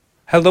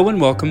Hello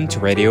and welcome to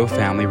Radio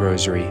Family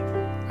Rosary.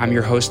 I'm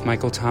your host,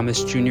 Michael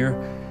Thomas Jr.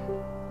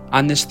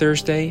 On this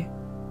Thursday,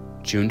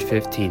 June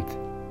 15th.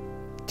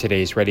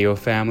 Today's Radio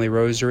Family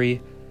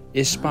Rosary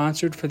is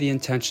sponsored for the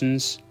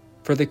intentions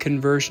for the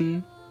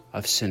conversion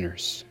of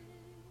sinners.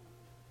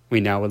 We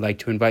now would like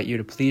to invite you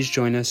to please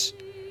join us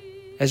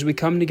as we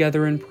come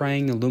together in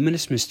praying the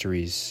luminous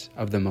mysteries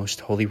of the Most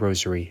Holy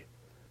Rosary,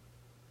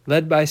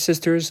 led by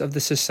Sisters of the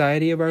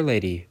Society of Our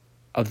Lady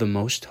of the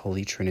Most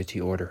Holy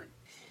Trinity Order.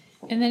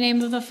 In the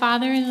name of the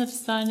Father, and of the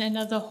Son, and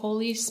of the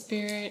Holy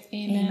Spirit.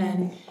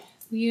 Amen.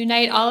 We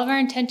unite all of our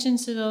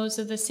intentions to those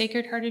of the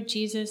Sacred Heart of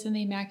Jesus and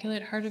the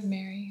Immaculate Heart of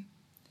Mary.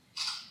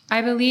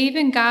 I believe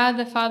in God,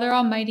 the Father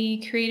Almighty,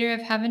 creator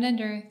of heaven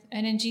and earth,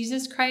 and in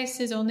Jesus Christ,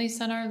 his only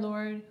Son, our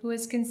Lord, who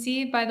was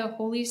conceived by the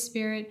Holy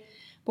Spirit,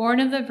 born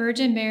of the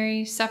Virgin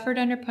Mary, suffered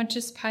under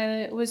Pontius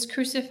Pilate, was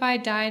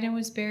crucified, died, and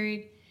was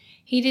buried.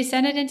 He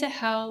descended into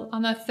hell.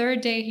 On the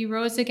third day he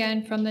rose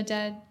again from the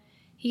dead.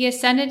 He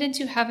ascended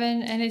into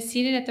heaven and is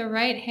seated at the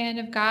right hand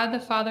of God the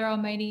Father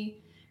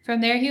Almighty.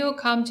 From there he will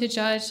come to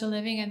judge the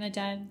living and the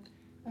dead.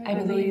 I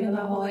believe in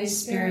the Holy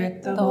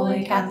Spirit, the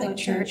Holy Catholic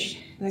Church,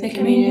 the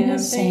communion of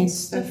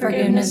saints, the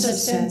forgiveness of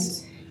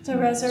sins, the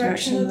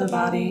resurrection of the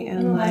body,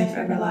 and life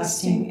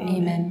everlasting.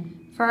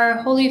 Amen. For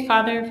our Holy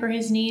Father, for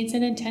his needs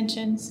and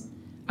intentions.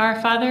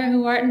 Our Father,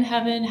 who art in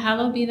heaven,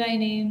 hallowed be thy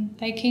name.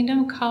 Thy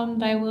kingdom come,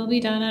 thy will be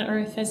done on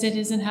earth as it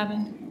is in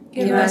heaven.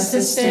 Give us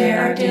this day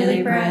our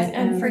daily bread,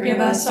 and forgive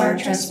us our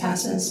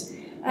trespasses,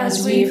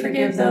 as we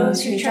forgive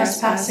those who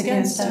trespass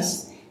against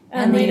us.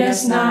 And lead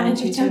us not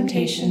into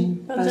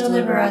temptation, but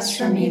deliver us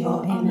from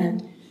evil.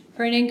 Amen.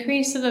 For an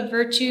increase of the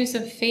virtues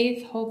of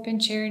faith, hope, and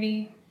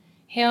charity.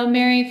 Hail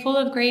Mary, full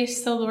of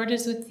grace, the Lord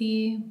is with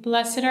thee.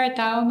 Blessed art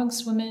thou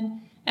amongst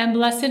women, and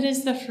blessed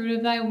is the fruit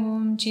of thy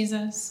womb,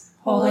 Jesus.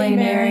 Holy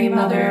Mary,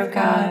 Mother of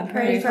God,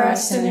 pray for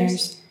us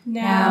sinners,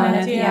 now and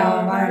at the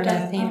hour of our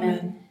death.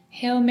 Amen.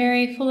 Hail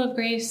Mary, full of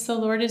grace, the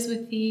Lord is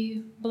with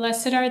thee.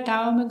 Blessed art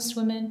thou amongst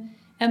women,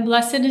 and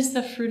blessed is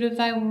the fruit of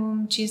thy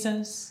womb,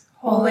 Jesus.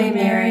 Holy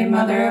Mary,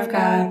 Mother of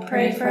God,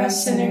 pray for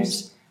us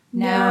sinners,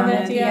 now and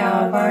at the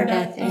hour of our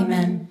death.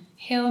 Amen.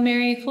 Hail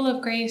Mary, full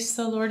of grace,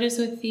 the Lord is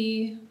with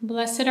thee.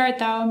 Blessed art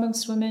thou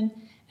amongst women,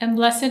 and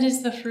blessed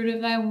is the fruit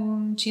of thy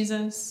womb,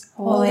 Jesus.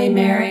 Holy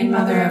Mary,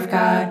 Mother of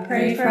God,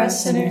 pray for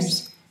us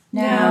sinners,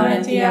 now and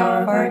at the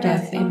hour of our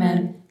death.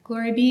 Amen.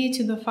 Glory be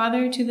to the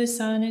Father, to the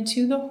Son, and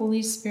to the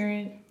Holy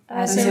Spirit.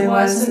 As it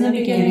was in the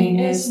beginning,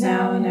 is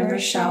now, and ever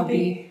shall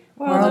be,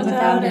 world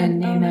without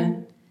end.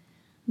 Amen.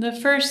 The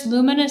first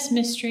luminous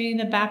mystery,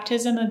 the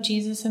baptism of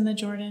Jesus in the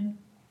Jordan.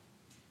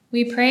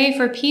 We pray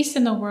for peace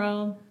in the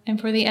world and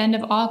for the end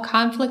of all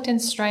conflict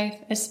and strife,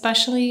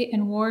 especially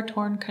in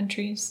war-torn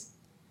countries.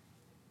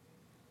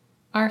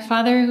 Our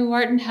Father, who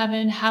art in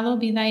heaven, hallowed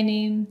be thy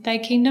name. Thy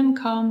kingdom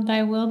come,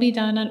 thy will be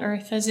done on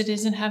earth as it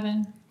is in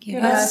heaven.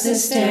 Give us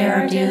this day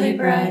our daily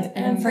bread,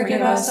 and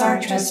forgive us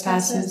our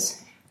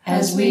trespasses,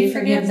 as we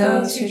forgive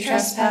those who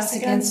trespass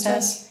against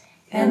us.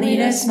 And lead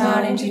us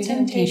not into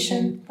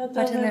temptation, but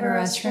deliver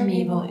us from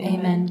evil.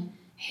 Amen.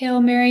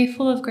 Hail Mary,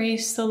 full of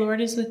grace, the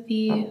Lord is with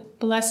thee.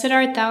 Blessed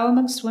art thou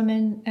amongst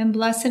women, and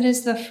blessed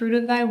is the fruit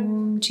of thy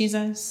womb,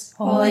 Jesus.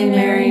 Holy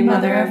Mary,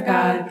 Mother of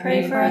God,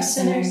 pray for us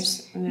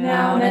sinners,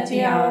 now and at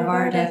the hour of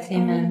our death.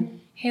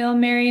 Amen. Hail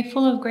Mary,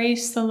 full of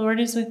grace, the Lord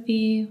is with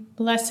thee.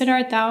 Blessed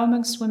art thou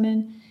amongst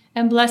women,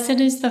 and blessed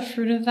is the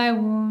fruit of thy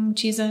womb,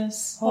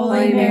 Jesus.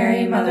 Holy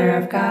Mary, Mother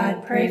of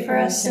God, pray for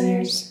us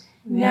sinners,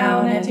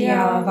 now and at the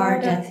hour of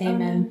our death.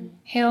 Amen.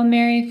 Hail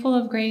Mary, full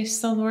of grace,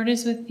 the Lord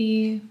is with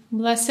thee.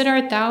 Blessed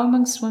art thou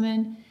amongst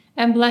women,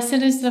 and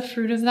blessed is the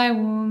fruit of thy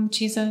womb,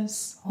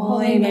 Jesus.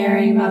 Holy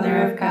Mary,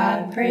 Mother of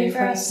God, pray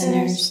for us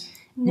sinners,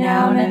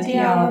 now and at the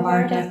hour of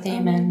our death.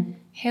 Amen.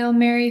 Hail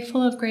Mary,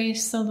 full of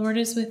grace, the Lord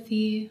is with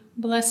thee.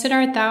 Blessed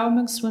art thou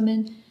amongst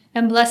women,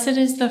 and blessed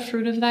is the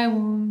fruit of thy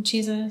womb,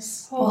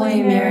 Jesus.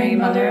 Holy Mary,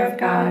 Mother of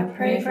God,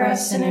 pray for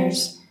us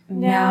sinners,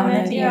 now and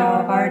at the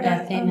hour of our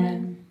death.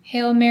 Amen.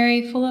 Hail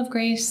Mary, full of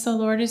grace, the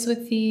Lord is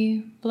with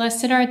thee.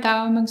 Blessed art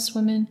thou amongst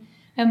women,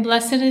 and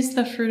blessed is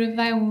the fruit of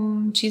thy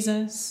womb,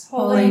 Jesus.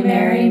 Holy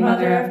Mary,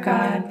 Mother of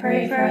God,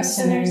 pray for us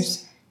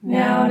sinners,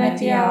 now and at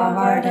the hour of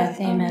our death.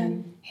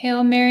 Amen.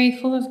 Hail Mary,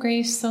 full of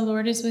grace, the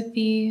Lord is with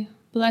thee.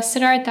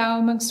 Blessed art thou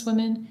amongst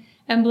women,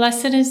 and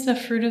blessed is the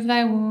fruit of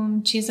thy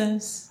womb,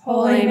 Jesus.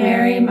 Holy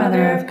Mary,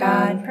 Mother of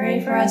God,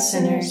 pray for us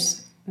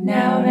sinners,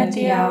 now and at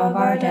the hour of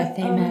our death.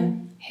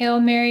 Amen.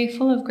 Hail Mary,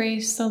 full of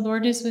grace, the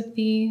Lord is with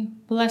thee.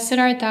 Blessed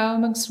art thou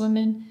amongst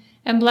women,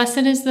 and blessed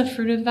is the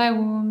fruit of thy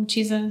womb,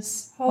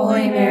 Jesus.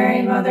 Holy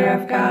Mary, Mother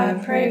of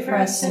God, pray for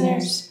us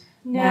sinners,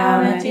 now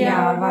and at the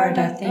hour of our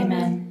death.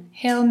 Amen.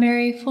 Hail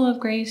Mary, full of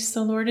grace,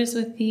 the Lord is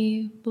with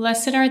thee.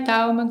 Blessed art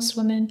thou amongst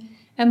women,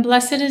 and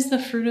blessed is the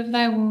fruit of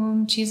thy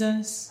womb,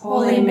 Jesus.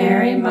 Holy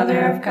Mary,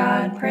 Mother of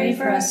God, pray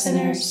for us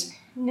sinners,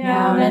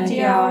 now and at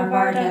the hour of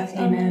our death.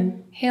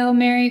 Amen. Hail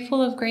Mary,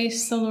 full of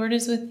grace, the Lord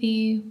is with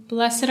thee.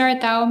 Blessed art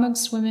thou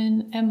amongst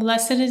women, and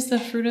blessed is the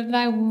fruit of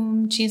thy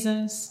womb,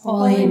 Jesus.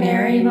 Holy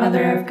Mary,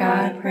 Mother of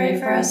God, pray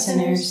for us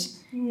sinners,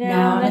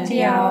 now and at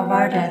the hour of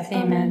our death.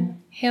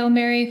 Amen. Hail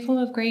Mary, full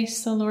of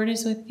grace, the Lord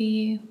is with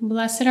thee.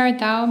 Blessed art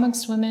thou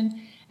amongst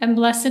women, and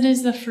blessed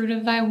is the fruit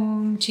of thy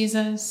womb,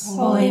 Jesus.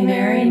 Holy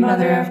Mary,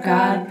 Mother of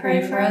God,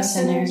 pray for us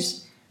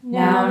sinners,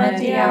 now and at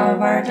the hour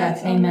of our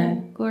death.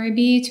 Amen. Glory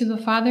be to the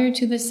Father,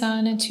 to the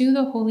Son, and to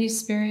the Holy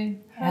Spirit.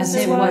 As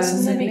it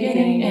was in the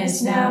beginning,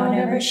 is now, and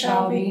ever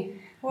shall be,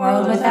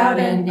 world without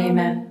end.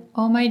 Amen.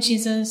 O my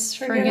Jesus,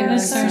 forgive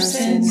us our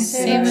sins,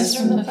 save us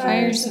from the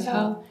fires of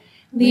hell.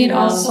 Lead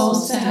all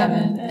souls to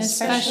heaven,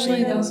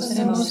 especially those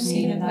in most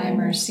need of thy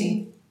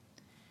mercy.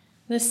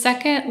 The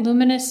second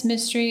luminous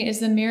mystery is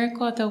the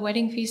miracle at the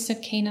wedding feast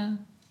of Cana.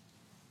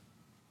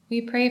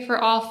 We pray for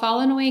all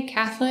fallen away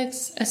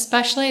Catholics,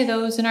 especially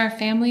those in our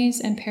families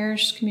and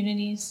parish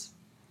communities.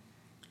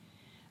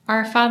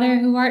 Our Father,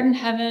 who art in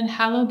heaven,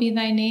 hallowed be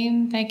thy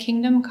name. Thy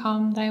kingdom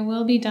come, thy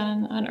will be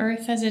done, on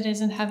earth as it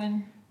is in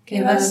heaven.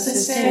 Give us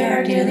this day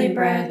our daily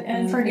bread,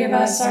 and forgive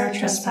us our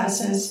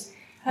trespasses,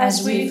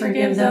 as we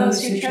forgive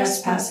those who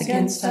trespass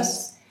against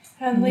us.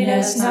 And lead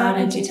us not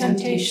into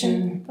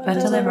temptation, but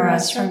deliver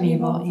us from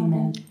evil.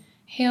 Amen.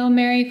 Hail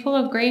Mary, full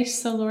of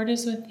grace, the Lord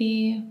is with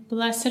thee.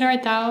 Blessed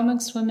art thou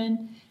amongst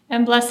women,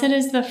 and blessed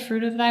is the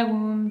fruit of thy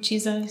womb,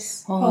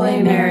 Jesus.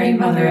 Holy Mary,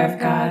 Mother of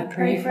God,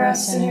 pray for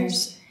us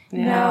sinners,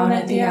 now and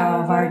at the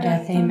hour of our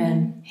death.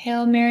 Amen.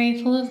 Hail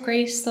Mary, full of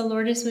grace, the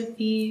Lord is with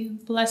thee.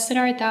 Blessed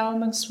art thou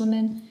amongst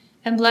women,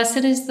 and blessed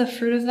is the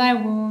fruit of thy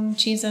womb,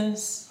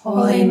 Jesus.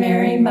 Holy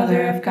Mary,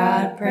 Mother of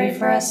God, pray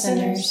for us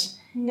sinners,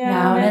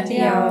 now and at the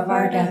hour of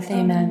our death.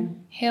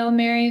 Amen. Hail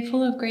Mary,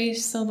 full of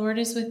grace, the Lord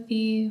is with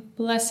thee.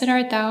 Blessed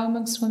art thou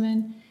amongst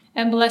women,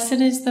 and blessed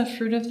is the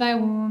fruit of thy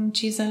womb,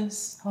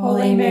 Jesus.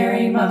 Holy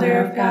Mary, Mother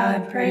of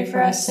God, pray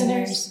for us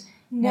sinners,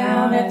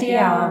 now and at the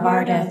hour of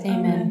our death.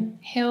 Amen.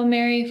 Hail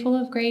Mary, full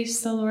of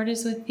grace, the Lord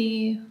is with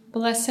thee.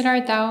 Blessed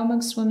art thou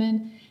amongst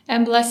women,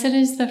 and blessed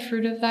is the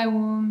fruit of thy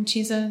womb,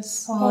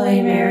 Jesus.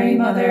 Holy Mary,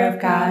 Mother of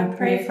God,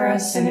 pray for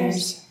us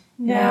sinners,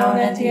 now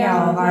and at the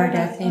hour of our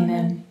death.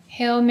 Amen.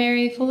 Hail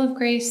Mary, full of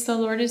grace, the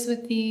Lord is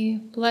with thee.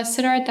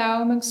 Blessed art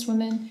thou amongst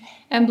women,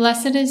 and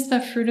blessed is the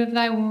fruit of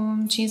thy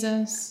womb,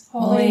 Jesus.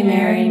 Holy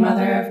Mary,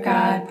 Mother of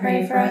God,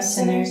 pray for us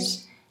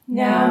sinners,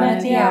 now and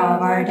at the hour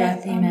of our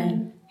death.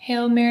 Amen.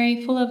 Hail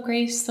Mary, full of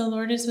grace, the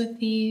Lord is with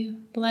thee.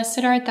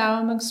 Blessed art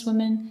thou amongst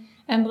women,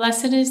 and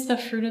blessed is the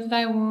fruit of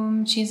thy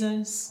womb,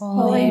 Jesus.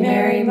 Holy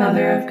Mary,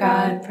 Mother of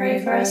God, pray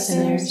for us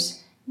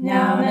sinners,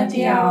 now and at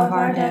the hour of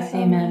our death.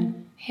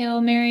 Amen.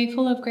 Hail Mary,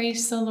 full of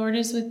grace, the Lord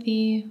is with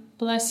thee.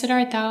 Blessed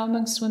art thou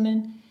amongst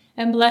women,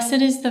 and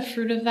blessed is the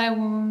fruit of thy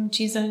womb,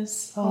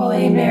 Jesus.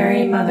 Holy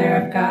Mary, Mother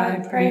of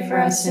God, pray for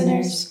us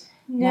sinners,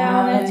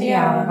 now and at the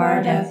hour of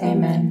our death.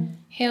 Amen.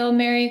 Hail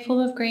Mary,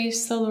 full of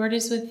grace, the Lord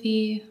is with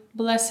thee.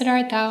 Blessed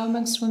art thou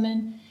amongst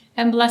women,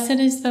 and blessed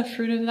is the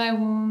fruit of thy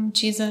womb,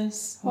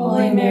 Jesus.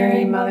 Holy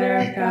Mary, Mother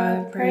of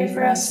God, pray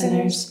for us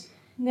sinners,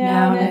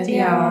 now and at the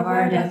hour of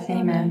our death.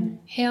 Amen.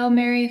 Hail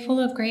Mary, full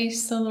of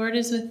grace, the Lord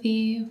is with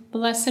thee.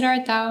 Blessed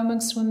art thou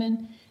amongst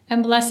women,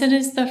 and blessed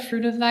is the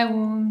fruit of thy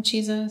womb,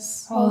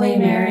 Jesus. Holy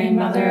Mary,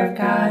 Mother of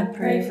God,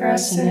 pray for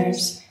us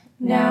sinners,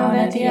 now and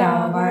at the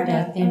hour of our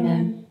death.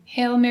 Amen.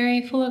 Hail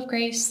Mary, full of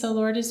grace, the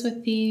Lord is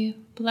with thee.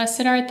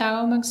 Blessed art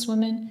thou amongst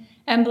women,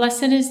 and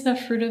blessed is the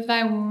fruit of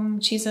thy womb,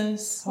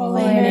 Jesus.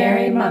 Holy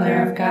Mary,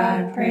 Mother of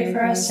God, pray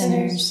for us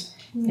sinners,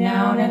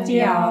 now and at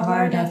the hour of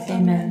our death.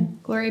 Amen.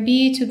 Glory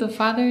be to the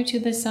Father, to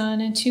the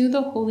Son, and to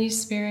the Holy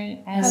Spirit.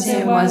 As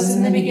it was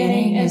in the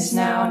beginning, is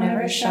now, and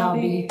ever shall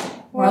be,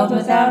 world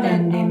without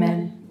end.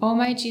 Amen. O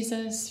my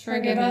Jesus,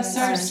 forgive us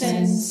our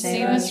sins,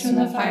 save us from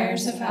the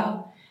fires of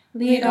hell.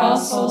 Lead all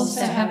souls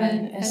to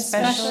heaven,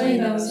 especially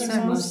those who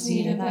are most in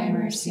need of thy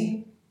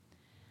mercy.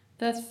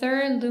 The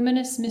third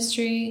luminous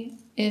mystery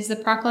is the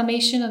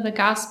proclamation of the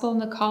gospel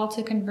and the call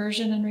to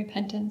conversion and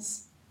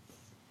repentance.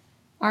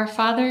 Our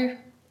Father,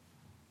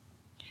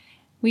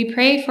 we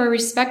pray for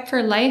respect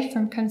for life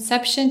from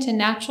conception to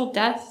natural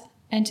death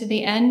and to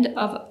the end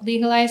of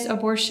legalized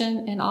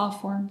abortion in all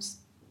forms.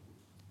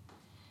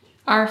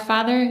 Our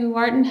Father, who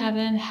art in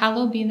heaven,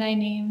 hallowed be thy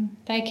name.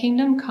 Thy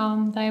kingdom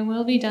come, thy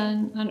will be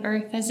done, on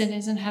earth as it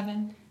is in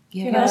heaven.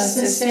 Give us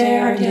this day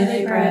our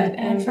daily bread,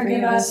 and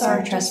forgive us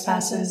our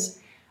trespasses,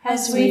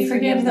 as we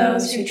forgive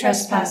those who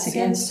trespass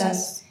against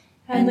us.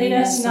 And lead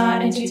us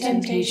not into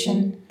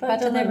temptation, but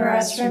deliver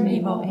us from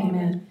evil.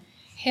 Amen.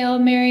 Hail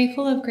Mary,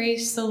 full of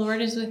grace, the Lord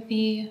is with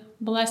thee.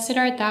 Blessed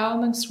art thou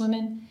amongst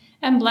women,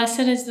 and blessed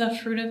is the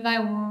fruit of thy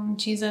womb,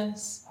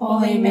 Jesus.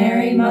 Holy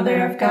Mary,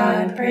 Mother of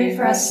God, pray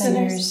for us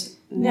sinners,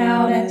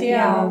 now and at the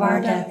hour of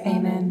our death.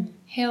 Amen.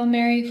 Hail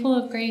Mary, full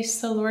of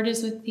grace, the Lord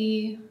is with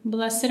thee.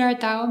 Blessed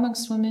art thou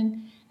amongst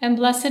women, and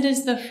blessed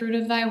is the fruit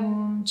of thy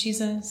womb,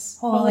 Jesus.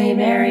 Holy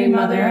Mary,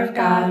 Mother of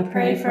God,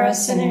 pray for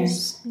us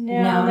sinners,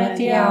 now and at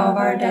the hour of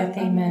our death.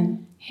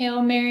 Amen.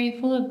 Hail Mary,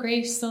 full of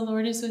grace, the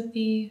Lord is with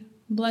thee.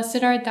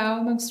 Blessed art thou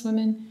amongst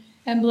women,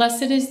 and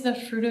blessed is the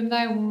fruit of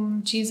thy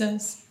womb,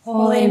 Jesus.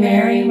 Holy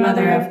Mary,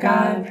 Mother of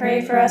God, pray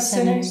for us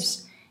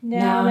sinners,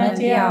 now and at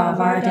the hour of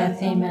our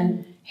death.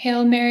 Amen.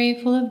 Hail Mary,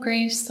 full of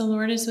grace, the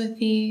Lord is with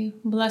thee.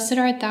 Blessed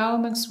art thou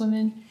amongst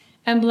women,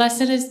 and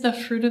blessed is the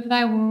fruit of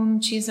thy womb,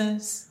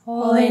 Jesus.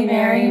 Holy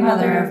Mary,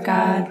 Mother of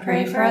God,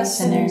 pray for us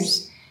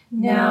sinners,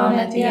 now and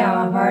at the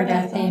hour of our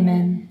death.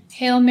 Amen.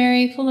 Hail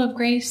Mary, full of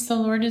grace, the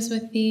Lord is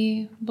with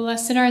thee.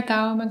 Blessed art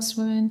thou amongst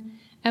women,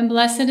 and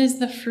blessed is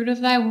the fruit of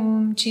thy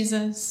womb,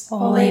 Jesus.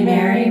 Holy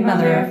Mary,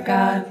 Mother of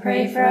God,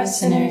 pray for us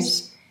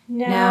sinners,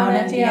 now and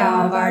at the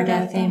hour of our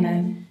death.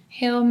 Amen.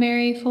 Hail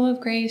Mary, full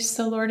of grace,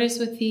 the Lord is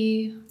with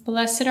thee.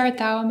 Blessed art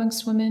thou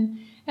amongst women,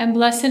 and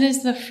blessed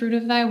is the fruit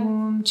of thy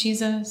womb,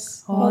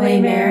 Jesus. Holy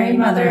Mary,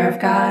 Mother of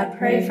God,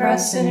 pray for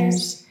us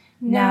sinners,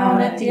 now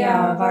and at the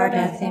hour of our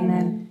death.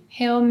 Amen.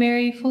 Hail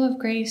Mary, full of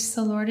grace,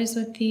 the Lord is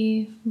with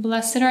thee.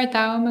 Blessed art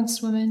thou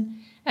amongst women,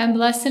 and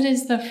blessed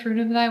is the fruit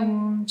of thy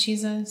womb,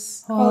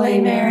 Jesus.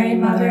 Holy Mary,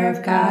 Mother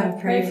of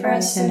God, pray for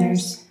us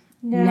sinners,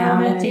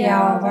 now and at the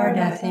hour of our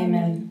death.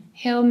 Amen.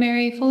 Hail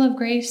Mary, full of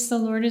grace, the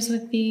Lord is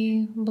with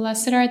thee.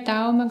 Blessed art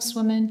thou amongst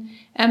women,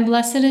 and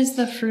blessed is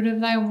the fruit of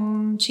thy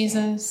womb,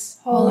 Jesus.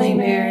 Holy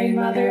Mary,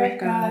 Mother of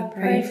God,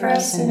 pray for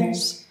us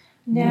sinners,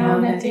 now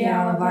and at the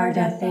hour of our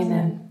death.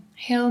 Amen.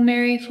 Hail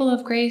Mary, full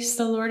of grace,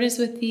 the Lord is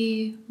with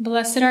thee.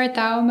 Blessed art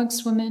thou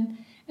amongst women,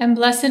 and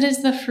blessed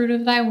is the fruit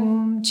of thy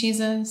womb,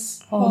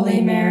 Jesus.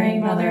 Holy Mary,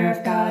 Mother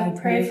of God,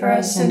 pray for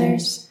us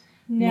sinners,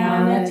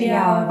 now and at the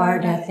hour of our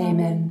death.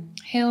 Amen.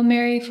 Hail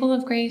Mary, full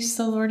of grace,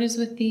 the Lord is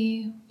with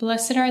thee.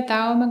 Blessed art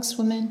thou amongst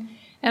women,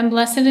 and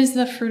blessed is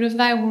the fruit of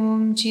thy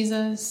womb,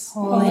 Jesus.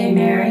 Holy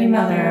Mary,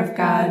 Mother of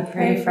God,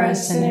 pray for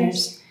us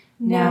sinners,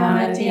 now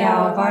and at the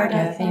hour of our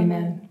death.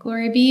 Amen.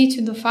 Glory be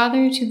to the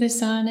Father, to the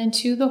Son, and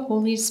to the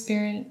Holy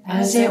Spirit.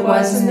 As it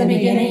was in the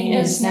beginning,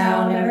 is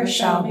now, and ever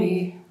shall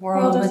be,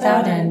 world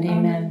without end.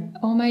 Amen.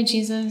 O my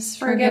Jesus,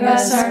 forgive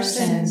us our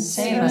sins,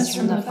 save us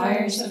from the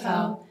fires of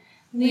hell.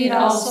 Lead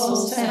all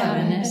souls to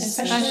heaven,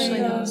 especially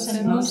those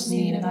in most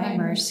need of thy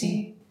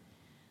mercy.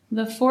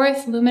 The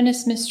fourth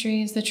luminous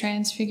mystery is the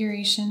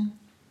Transfiguration.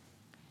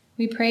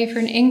 We pray for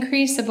an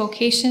increase of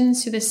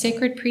vocations to the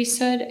sacred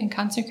priesthood and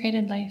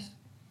consecrated life.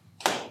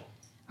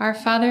 Our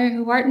Father,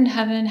 who art in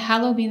heaven,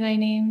 hallowed be thy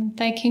name.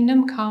 Thy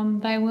kingdom come,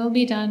 thy will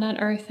be done on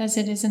earth as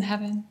it is in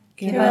heaven.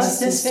 Give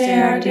us this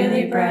day our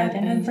daily bread,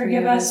 and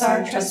forgive us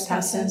our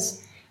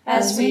trespasses,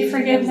 as we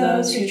forgive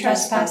those who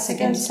trespass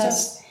against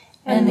us.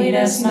 And lead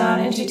us not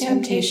into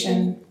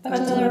temptation,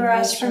 but deliver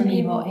us from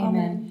evil.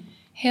 Amen.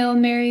 Hail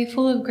Mary,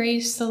 full of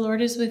grace, the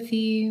Lord is with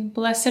thee.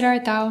 Blessed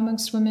art thou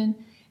amongst women,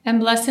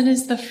 and blessed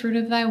is the fruit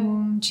of thy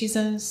womb,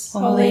 Jesus.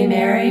 Holy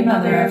Mary,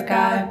 Mother of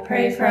God,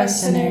 pray for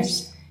us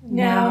sinners,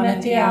 now and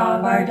at the hour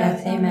of our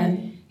death.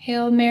 Amen.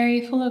 Hail Mary,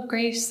 full of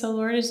grace, the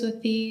Lord is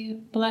with thee.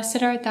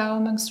 Blessed art thou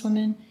amongst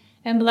women,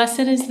 and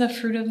blessed is the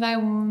fruit of thy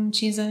womb,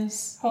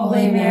 Jesus.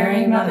 Holy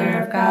Mary,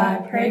 Mother of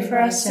God, pray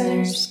for us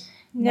sinners,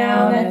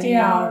 now and at the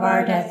hour of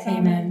our death.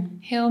 Amen.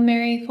 Hail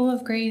Mary, full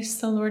of grace,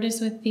 the Lord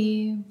is with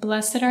thee.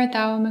 Blessed art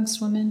thou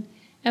amongst women,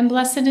 and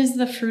blessed is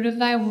the fruit of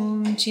thy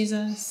womb,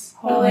 Jesus.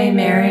 Holy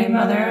Mary,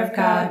 Mother of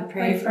God,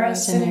 pray for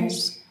us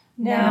sinners,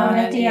 now and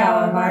at the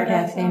hour of our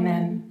death.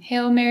 Amen.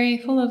 Hail Mary,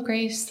 full of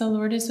grace, the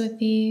Lord is with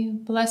thee.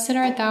 Blessed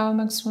art thou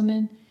amongst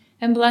women,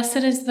 and blessed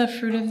is the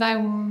fruit of thy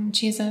womb,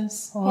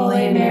 Jesus.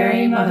 Holy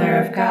Mary, Mother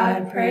of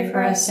God, pray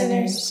for us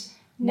sinners,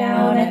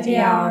 now and at the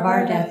hour of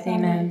our death.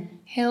 Amen.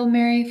 Hail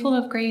Mary, full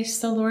of grace,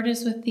 the Lord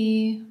is with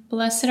thee.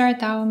 Blessed art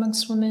thou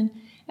amongst women,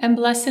 and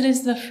blessed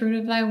is the fruit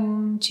of thy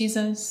womb,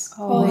 Jesus.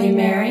 Holy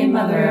Mary,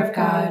 Mother of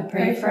God,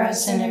 pray for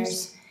us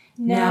sinners,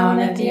 now and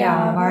at the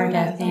hour of our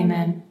death.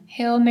 Amen.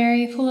 Hail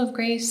Mary, full of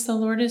grace, the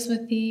Lord is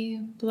with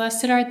thee.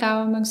 Blessed art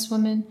thou amongst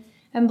women,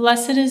 and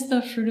blessed is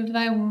the fruit of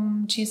thy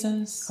womb,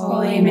 Jesus.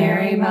 Holy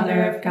Mary,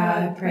 Mother of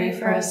God, pray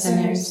for us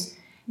sinners,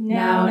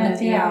 now and at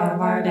the hour of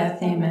our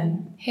death.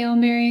 Amen. Hail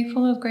Mary,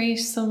 full of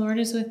grace, the Lord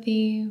is with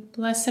thee.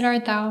 Blessed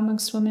art thou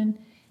amongst women,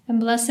 and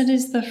blessed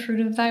is the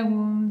fruit of thy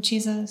womb,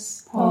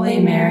 Jesus. Holy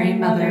Mary,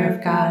 Mother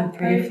of God,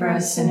 pray for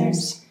us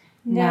sinners,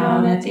 now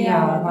and at the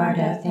hour of our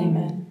death.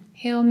 Amen.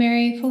 Hail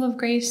Mary, full of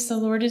grace, the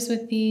Lord is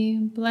with thee.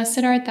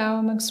 Blessed art thou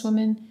amongst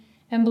women,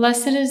 and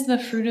blessed is the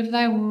fruit of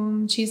thy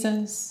womb,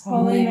 Jesus.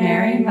 Holy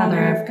Mary,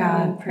 Mother of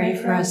God, pray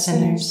for us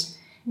sinners,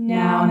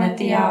 now and at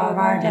the hour of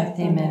our death.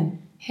 Amen.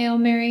 Hail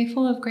Mary,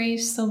 full of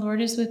grace, the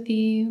Lord is with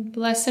thee.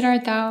 Blessed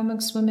art thou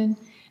amongst women,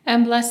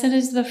 and blessed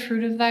is the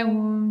fruit of thy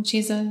womb,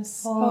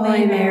 Jesus.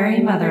 Holy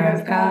Mary, Mother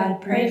of God,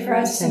 pray for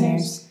us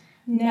sinners,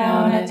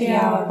 now and at the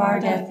hour of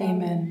our death.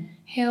 Amen.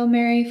 Hail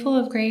Mary, full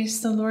of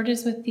grace, the Lord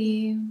is with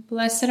thee.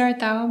 Blessed art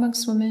thou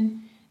amongst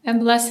women, and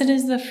blessed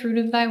is the fruit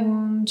of thy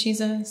womb,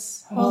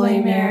 Jesus.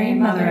 Holy Mary,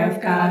 Mother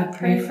of God,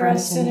 pray for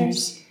us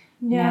sinners,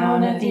 now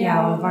and at the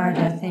hour of our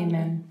death.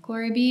 Amen.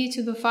 Glory be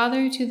to the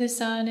Father, to the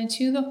Son, and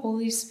to the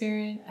Holy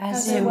Spirit.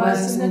 As it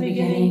was in the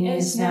beginning,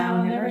 is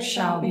now, and ever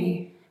shall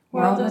be,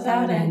 world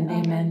without end.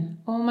 Amen.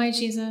 O my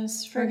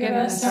Jesus, forgive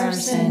us our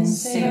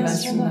sins, save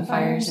us from the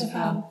fires of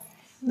hell.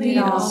 Lead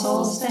all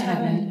souls to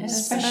heaven,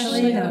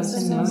 especially those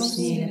in most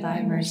need of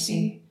thy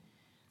mercy.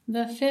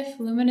 The fifth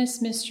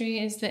luminous mystery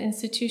is the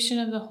institution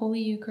of the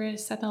Holy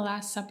Eucharist at the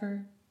Last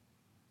Supper.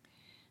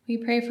 We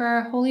pray for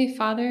our Holy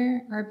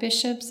Father, our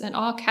bishops, and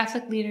all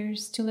Catholic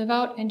leaders to live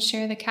out and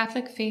share the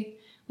Catholic faith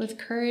with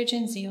courage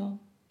and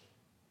zeal.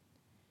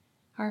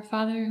 Our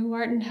Father, who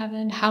art in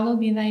heaven, hallowed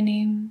be thy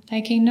name.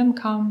 Thy kingdom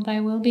come, thy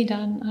will be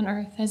done on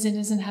earth as it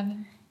is in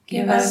heaven.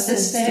 Give us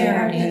this day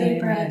our daily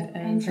bread,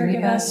 and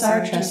forgive us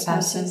our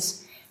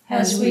trespasses,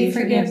 as we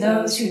forgive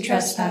those who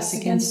trespass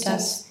against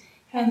us.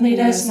 And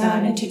lead us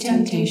not into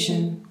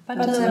temptation,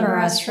 but deliver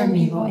us from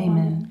evil.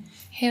 Amen.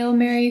 Hail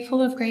Mary,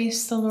 full of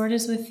grace, the Lord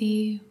is with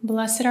thee.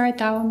 Blessed art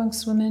thou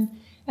amongst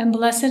women, and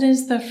blessed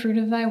is the fruit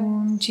of thy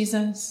womb,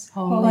 Jesus.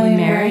 Holy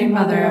Mary,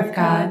 Mother of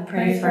God,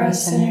 pray for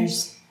us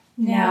sinners,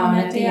 now and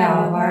at the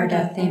hour of our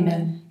death.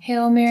 Amen.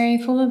 Hail Mary,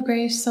 full of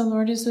grace, the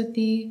Lord is with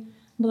thee.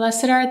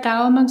 Blessed art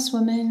thou amongst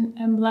women,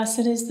 and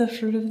blessed is the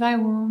fruit of thy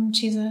womb,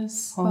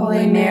 Jesus.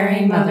 Holy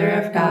Mary, Mother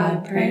of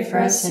God, pray for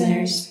us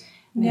sinners,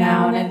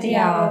 now and at the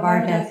hour of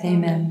our death.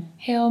 Amen.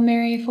 Hail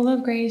Mary, full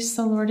of grace,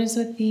 the Lord is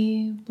with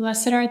thee.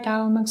 Blessed art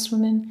thou amongst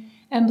women,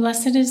 and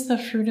blessed is the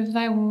fruit of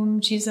thy womb,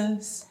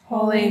 Jesus.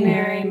 Holy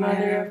Mary,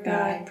 Mother of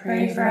God,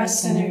 pray for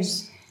us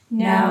sinners,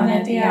 now and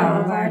at the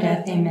hour of our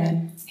death.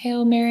 Amen.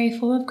 Hail Mary,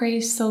 full of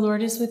grace, the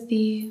Lord is with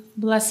thee.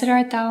 Blessed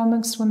art thou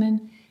amongst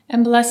women,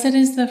 and blessed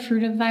is the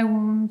fruit of thy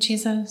womb,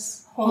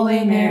 Jesus.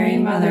 Holy Mary,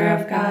 Mother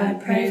of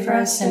God, pray for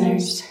us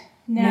sinners,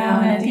 now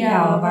and at the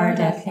hour of our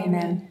death.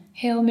 Amen.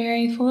 Hail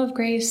Mary, full of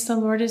grace, the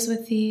Lord is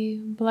with thee.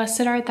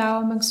 Blessed art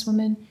thou amongst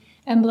women,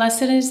 and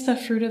blessed is the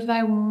fruit of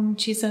thy womb,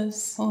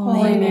 Jesus.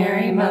 Holy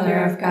Mary,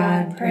 Mother of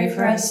God, pray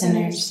for us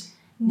sinners,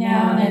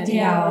 now and at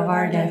the hour of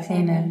our death.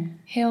 Amen.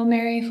 Hail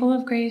Mary, full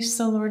of grace,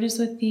 the Lord is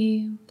with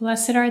thee.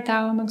 Blessed art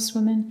thou amongst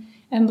women,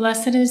 and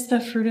blessed is the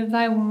fruit of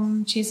thy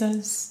womb,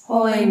 Jesus.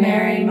 Holy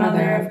Mary,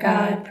 Mother of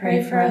God,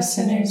 pray for us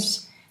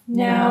sinners,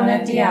 now and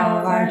at the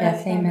hour of our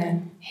death.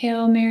 Amen.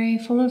 Hail Mary,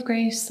 full of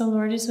grace, the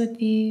Lord is with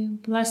thee.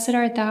 Blessed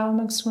art thou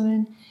amongst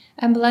women,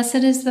 and blessed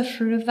is the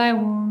fruit of thy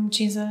womb,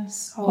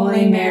 Jesus.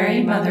 Holy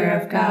Mary, Mother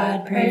of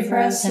God, pray for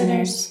us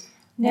sinners,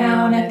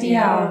 now and at the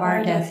hour of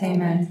our death.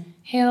 Amen.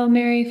 Hail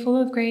Mary, full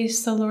of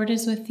grace, the Lord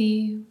is with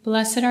thee.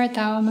 Blessed art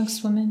thou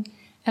amongst women,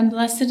 and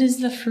blessed is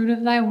the fruit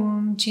of thy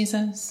womb,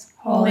 Jesus.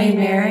 Holy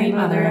Mary,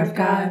 Mother of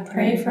God,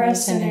 pray for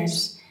us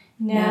sinners,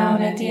 now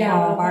and at the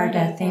hour of our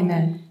death.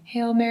 Amen.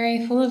 Hail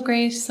Mary, full of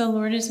grace, the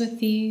Lord is with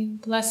thee.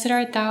 Blessed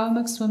art thou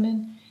amongst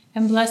women,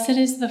 and blessed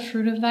is the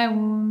fruit of thy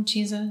womb,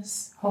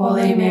 Jesus.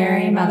 Holy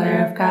Mary,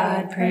 Mother of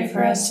God, pray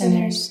for us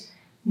sinners,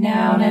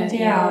 now and at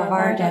the hour of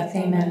our death.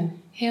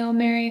 Amen. Hail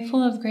Mary,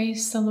 full of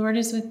grace, the Lord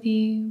is with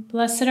thee.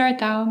 Blessed art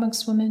thou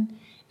amongst women,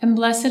 and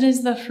blessed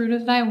is the fruit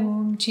of thy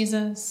womb,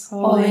 Jesus.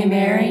 Holy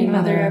Mary,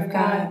 Mother of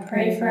God,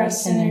 pray for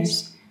us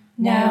sinners,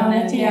 now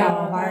and at the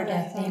hour of our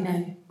death.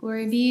 Amen.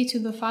 Glory be to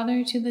the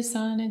Father, to the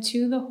Son, and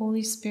to the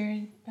Holy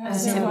Spirit.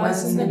 As it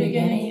was in the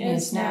beginning,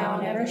 is now,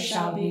 and ever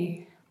shall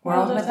be,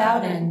 world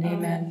without end.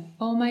 Amen.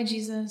 O my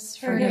Jesus,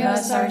 forgive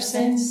us our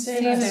sins,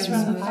 save us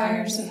from the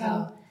fires of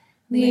hell.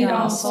 Lead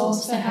all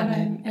souls to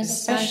heaven,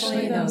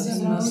 especially those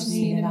in most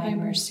need of thy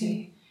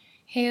mercy.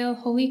 Hail,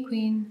 Holy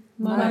Queen,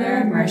 Mother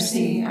of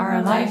mercy,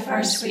 our life,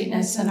 our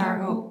sweetness, and our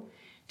hope.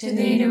 To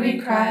thee do we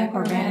cry,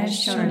 poor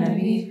banished children of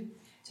Eve.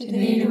 To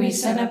thee do we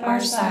send up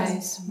our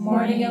sighs,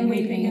 mourning and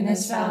weeping in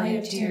this valley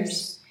of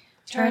tears.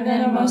 Turn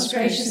then, O most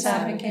gracious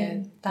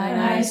Advocate, thine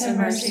eyes of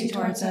mercy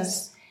towards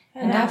us,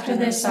 and after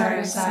this our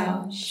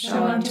exile,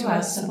 show unto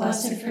us the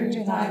blessed fruit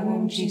of thy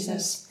womb,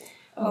 Jesus.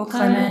 O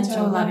clement,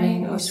 O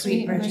loving, O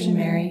sweet Virgin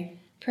Mary,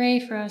 pray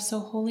for us, O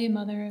Holy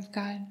Mother of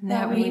God,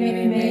 that we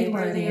may be made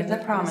worthy of the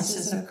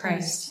promises of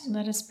Christ.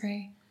 Let us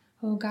pray.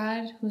 O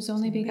God, whose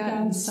only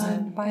begotten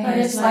Son, by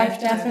his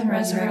life, death, and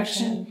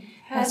resurrection,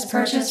 has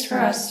purchased for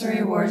us the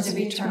rewards of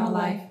eternal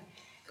life,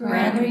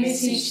 grant, we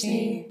beseech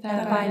thee,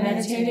 that by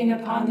meditating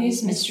upon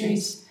these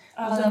mysteries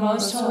of the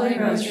most holy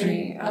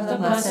Rosary of the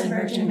Blessed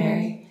Virgin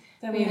Mary,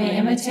 that we may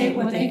imitate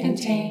what they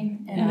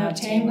contain and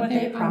obtain what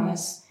they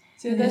promise.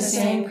 Through the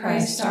same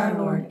Christ our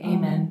Lord.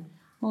 Amen.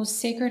 Most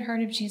Sacred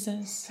Heart of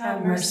Jesus,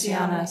 have mercy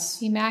on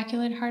us.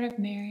 Immaculate Heart of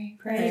Mary,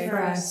 pray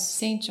for us.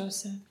 Saint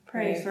Joseph,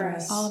 pray for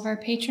us. All of our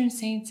patron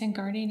saints and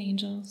guardian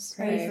angels,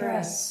 pray for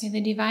us. May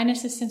the divine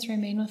assistance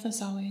remain with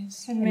us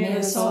always. And may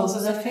the souls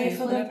of the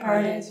faithful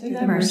departed, through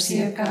the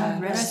mercy of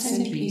God, rest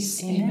in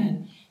peace.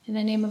 Amen. In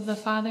the name of the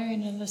Father,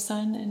 and of the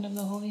Son, and of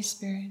the Holy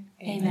Spirit.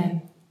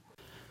 Amen.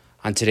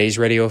 On today's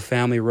Radio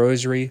Family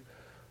Rosary,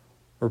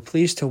 we're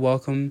pleased to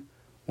welcome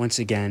once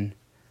again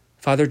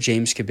Father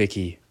James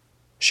Kubicki,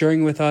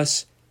 sharing with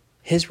us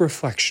his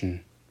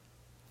reflection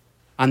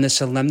on the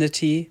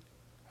solemnity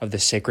of the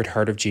Sacred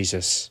Heart of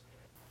Jesus,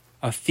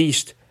 a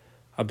feast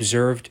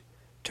observed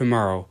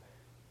tomorrow,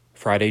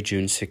 Friday,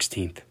 June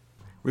 16th.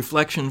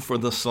 Reflection for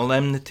the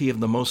solemnity of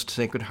the Most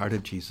Sacred Heart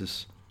of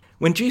Jesus.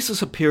 When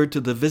Jesus appeared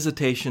to the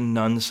Visitation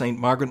nun St.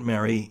 Margaret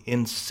Mary in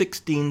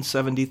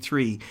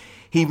 1673,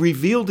 he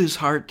revealed his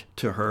heart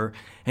to her,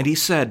 and he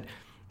said,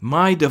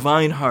 "My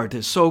divine heart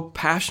is so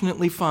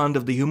passionately fond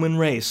of the human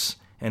race,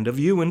 and of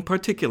you in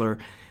particular,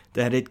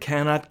 that it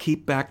cannot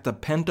keep back the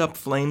pent-up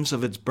flames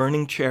of its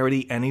burning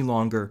charity any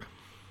longer.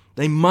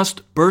 They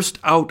must burst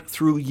out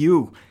through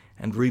you,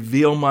 and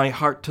reveal my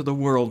heart to the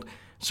world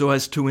so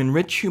as to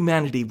enrich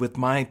humanity with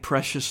my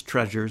precious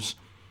treasures.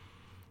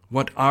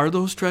 What are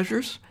those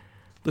treasures?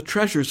 The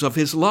treasures of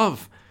his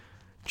love.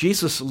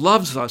 Jesus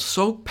loves us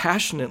so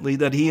passionately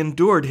that he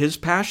endured his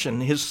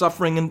passion, his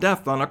suffering and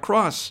death on a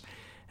cross.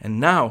 And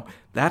now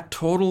that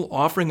total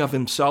offering of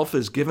himself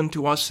is given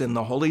to us in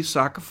the holy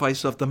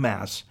sacrifice of the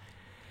Mass.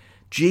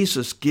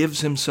 Jesus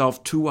gives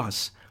himself to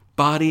us,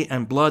 body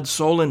and blood,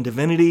 soul and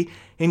divinity,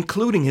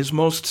 including his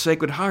most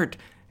sacred heart,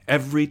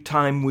 every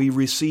time we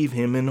receive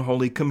him in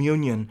Holy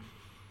Communion.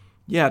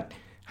 Yet,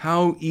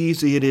 how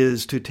easy it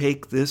is to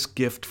take this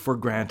gift for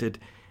granted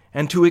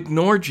and to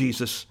ignore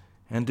Jesus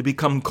and to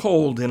become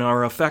cold in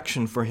our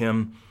affection for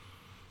him.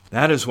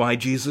 That is why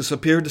Jesus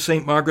appeared to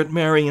St. Margaret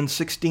Mary in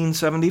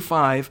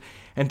 1675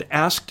 and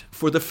asked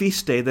for the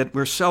feast day that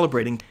we're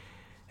celebrating.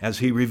 As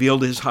he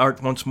revealed his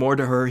heart once more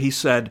to her, he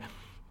said,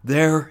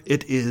 "There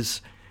it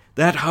is,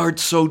 that heart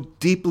so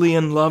deeply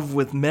in love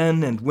with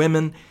men and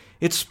women,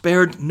 it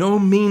spared no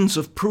means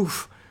of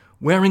proof,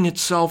 wearing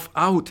itself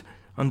out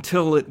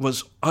until it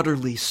was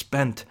utterly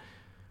spent.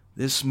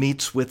 This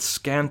meets with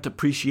scant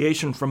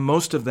appreciation from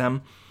most of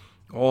them.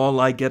 All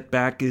I get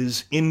back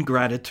is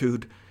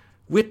ingratitude.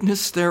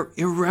 Witness their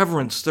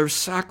irreverence, their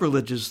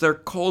sacrileges, their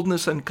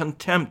coldness and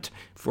contempt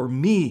for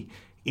me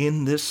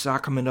in this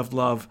sacrament of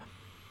love.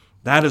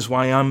 That is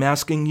why I'm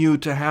asking you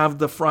to have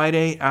the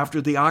Friday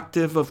after the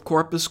octave of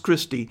Corpus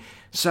Christi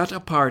set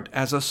apart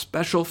as a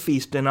special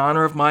feast in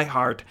honor of my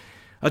heart,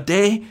 a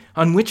day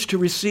on which to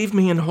receive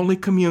me in Holy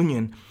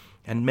Communion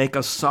and make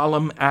a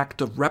solemn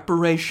act of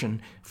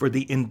reparation for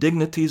the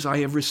indignities I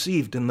have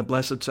received in the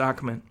Blessed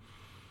Sacrament.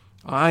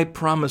 I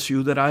promise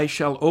you that I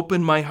shall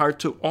open my heart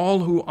to all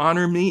who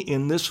honor me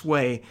in this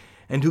way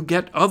and who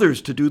get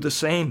others to do the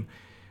same.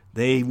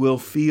 They will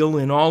feel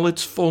in all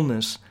its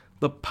fullness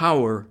the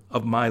power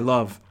of my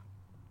love."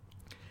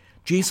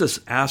 Jesus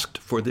asked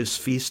for this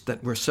feast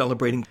that we're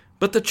celebrating,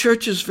 but the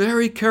Church is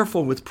very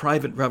careful with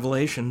private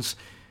revelations.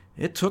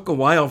 It took a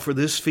while for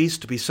this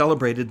feast to be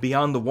celebrated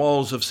beyond the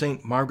walls of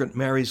St. Margaret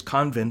Mary's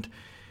convent.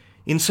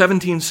 In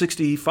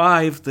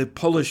 1765, the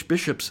Polish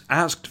bishops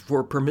asked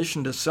for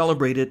permission to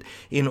celebrate it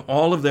in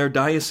all of their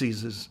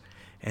dioceses.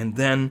 And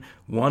then,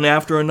 one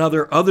after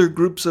another, other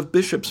groups of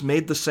bishops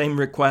made the same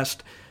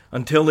request,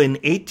 until in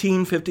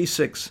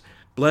 1856,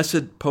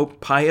 Blessed Pope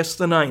Pius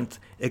IX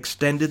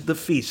extended the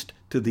feast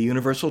to the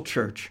Universal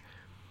Church.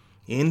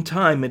 In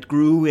time, it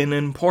grew in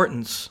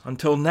importance,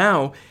 until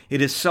now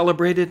it is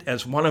celebrated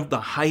as one of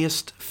the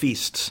highest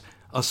feasts,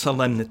 a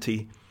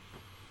solemnity.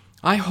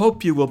 I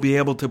hope you will be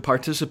able to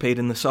participate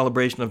in the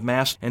celebration of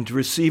Mass and to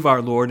receive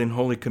our Lord in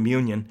Holy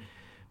Communion.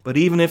 But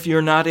even if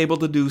you're not able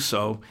to do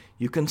so,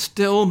 you can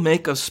still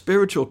make a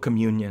spiritual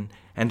communion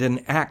and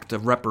an act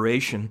of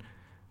reparation.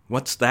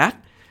 What's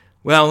that?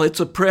 Well, it's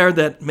a prayer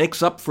that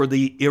makes up for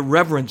the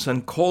irreverence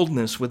and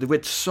coldness with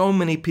which so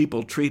many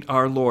people treat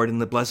our Lord in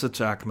the Blessed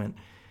Sacrament.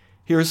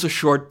 Here's a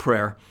short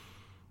prayer.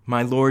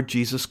 My Lord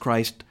Jesus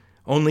Christ,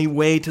 only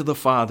way to the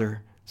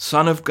Father,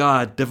 Son of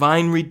God,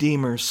 divine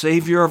Redeemer,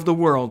 Savior of the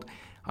world,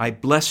 I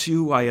bless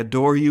you, I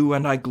adore you,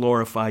 and I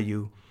glorify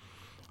you.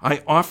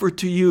 I offer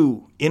to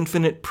you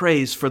infinite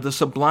praise for the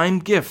sublime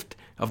gift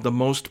of the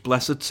most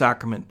blessed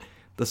sacrament,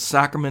 the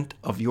sacrament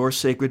of your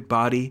sacred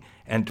body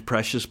and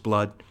precious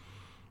blood.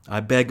 I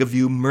beg of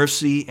you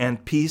mercy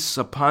and peace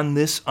upon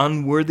this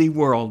unworthy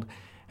world,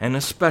 and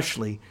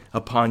especially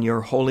upon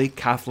your holy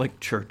Catholic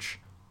Church.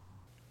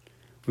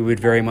 We would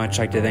very much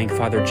like to thank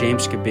Father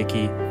James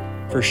Kubicki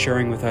for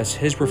sharing with us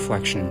his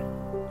reflection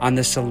on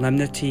the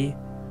solemnity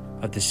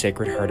of the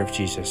Sacred Heart of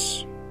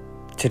Jesus.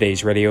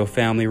 Today's Radio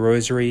Family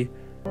Rosary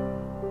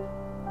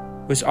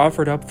was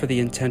offered up for the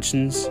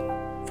intentions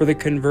for the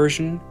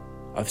conversion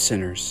of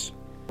sinners.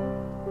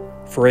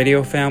 For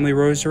Radio Family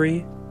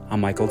Rosary,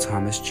 I'm Michael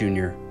Thomas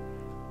Jr.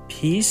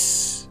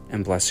 Peace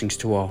and blessings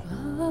to all.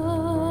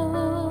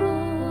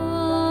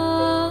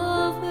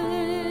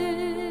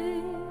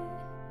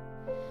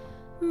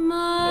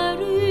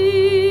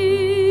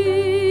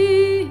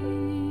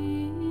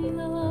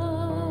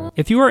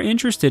 If you are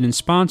interested in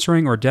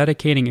sponsoring or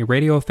dedicating a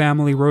Radio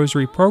Family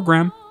Rosary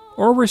program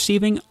or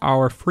receiving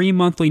our free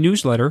monthly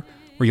newsletter,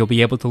 where you'll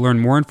be able to learn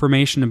more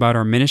information about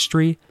our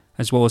ministry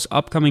as well as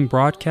upcoming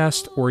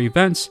broadcasts or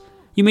events,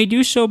 you may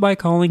do so by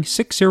calling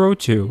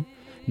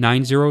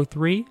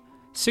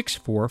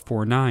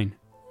 602-903-6449.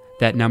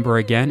 That number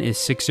again is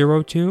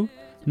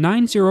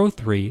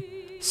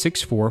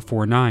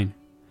 602-903-6449.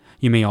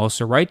 You may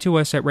also write to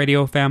us at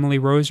Radio Family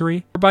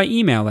Rosary or by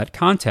email at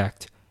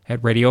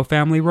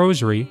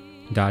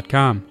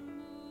contact@radiofamilyrosary.com.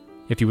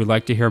 If you would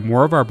like to hear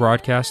more of our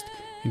broadcast,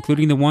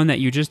 including the one that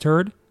you just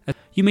heard,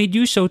 you may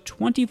do so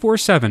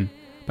 24/7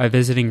 by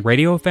visiting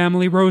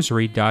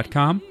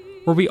radiofamilyrosary.com,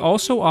 where we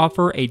also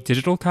offer a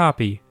digital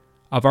copy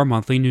of our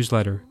monthly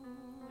newsletter.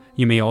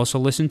 You may also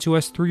listen to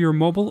us through your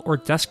mobile or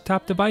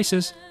desktop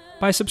devices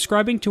by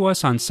subscribing to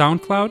us on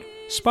SoundCloud,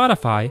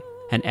 Spotify,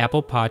 and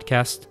Apple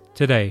Podcasts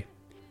today.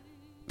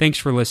 Thanks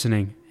for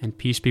listening, and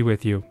peace be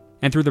with you.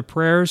 And through the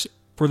prayers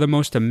for the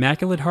most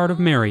Immaculate Heart of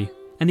Mary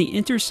and the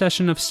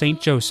intercession of Saint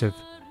Joseph,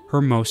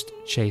 her most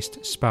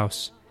chaste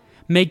spouse.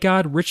 May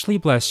God richly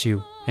bless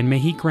you, and may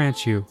He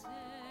grant you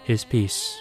His peace.